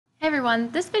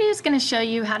everyone, this video is going to show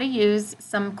you how to use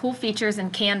some cool features in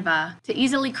Canva to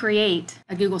easily create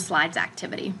a Google Slides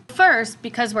activity. First,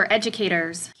 because we're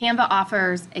educators, Canva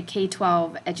offers a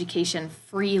K-12 education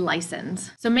free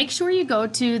license. So make sure you go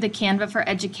to the Canva for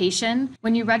Education.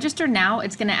 When you register now,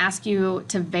 it's going to ask you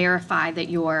to verify that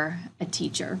you're a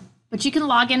teacher. But you can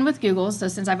log in with Google. So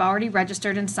since I've already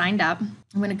registered and signed up,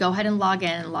 I'm going to go ahead and log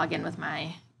in with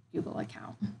my Google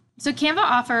account. So Canva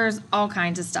offers all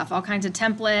kinds of stuff, all kinds of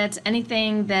templates,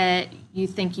 anything that you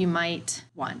think you might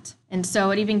want. And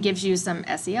so it even gives you some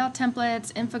SEL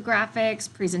templates,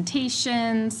 infographics,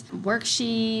 presentations,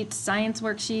 worksheets, science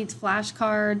worksheets,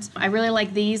 flashcards. I really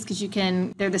like these because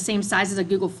they're the same size as a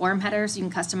Google form header, so you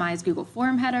can customize Google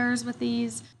form headers with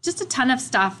these. Just a ton of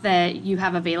stuff that you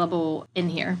have available in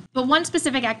here. But one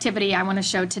specific activity I want to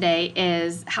show today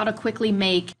is how to quickly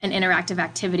make an interactive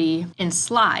activity in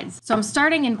slides. So I'm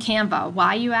starting in Canva.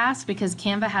 Why, you ask? Because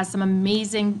Canva has some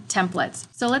amazing templates.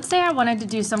 So let's say I wanted to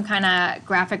do some kind of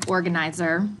graphic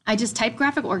organizer. I just type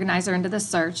graphic organizer into the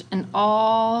search and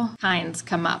all kinds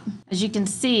come up. As you can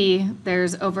see,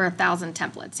 there's over 1,000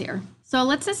 templates here. So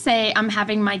let's just say I'm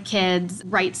having my kids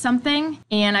write something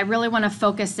and I really want to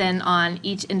focus in on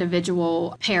each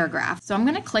individual paragraph. So I'm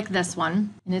going to click this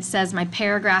one and it says my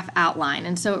paragraph outline.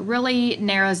 And so it really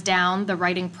narrows down the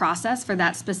writing process for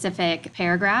that specific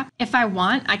paragraph. If I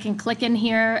want, I can click in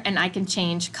here and I can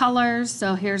change colors.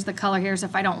 So here's the color here. So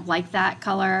if I don't like that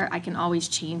color, I can always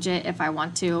change it if I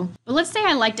want to. But let's say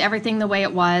I liked everything the way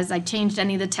it was. I changed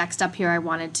any of the text up here I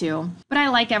wanted to, but I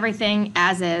like everything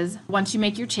as is. Once you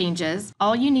make your changes,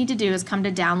 all you need to do is come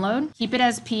to download, keep it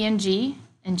as PNG,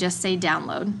 and just say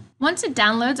download. Once it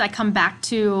downloads, I come back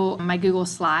to my Google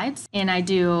Slides and I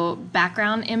do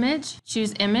background image,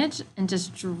 choose image, and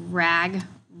just drag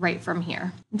right from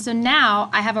here. And so now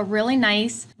I have a really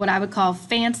nice, what I would call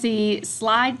fancy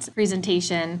slides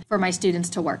presentation for my students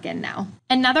to work in now.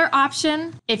 Another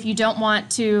option, if you don't want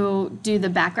to do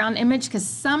the background image, because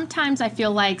sometimes I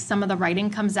feel like some of the writing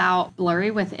comes out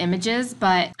blurry with images,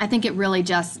 but I think it really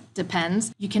just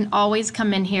depends. You can always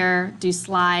come in here, do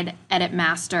slide, edit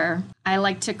master. I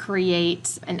like to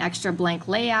create an extra blank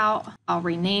layout. I'll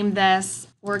rename this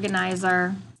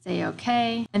organizer. Say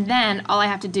OK. And then all I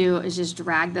have to do is just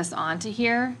drag this onto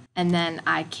here and then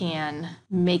I can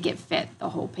make it fit the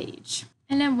whole page.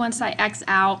 And then once I X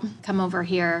out, come over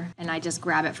here and I just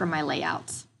grab it from my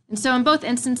layouts. And so in both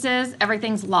instances,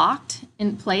 everything's locked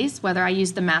in place, whether I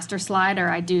use the master slide or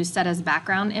I do set as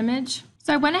background image.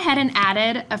 So I went ahead and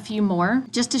added a few more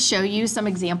just to show you some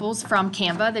examples from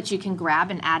Canva that you can grab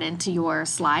and add into your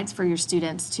slides for your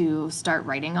students to start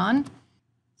writing on.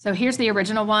 So here's the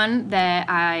original one that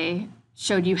I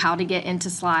showed you how to get into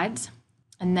slides.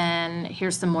 And then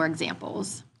here's some more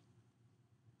examples.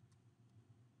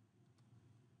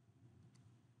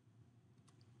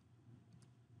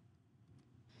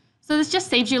 So this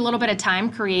just saves you a little bit of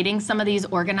time creating some of these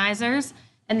organizers.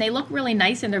 And they look really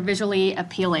nice and they're visually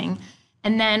appealing.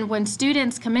 And then when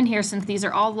students come in here, since these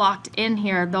are all locked in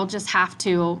here, they'll just have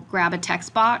to grab a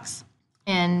text box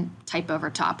and type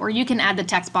over top, or you can add the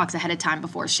text box ahead of time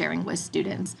before sharing with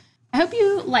students. I hope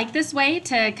you like this way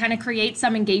to kind of create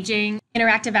some engaging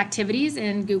interactive activities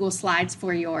in Google Slides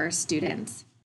for your students.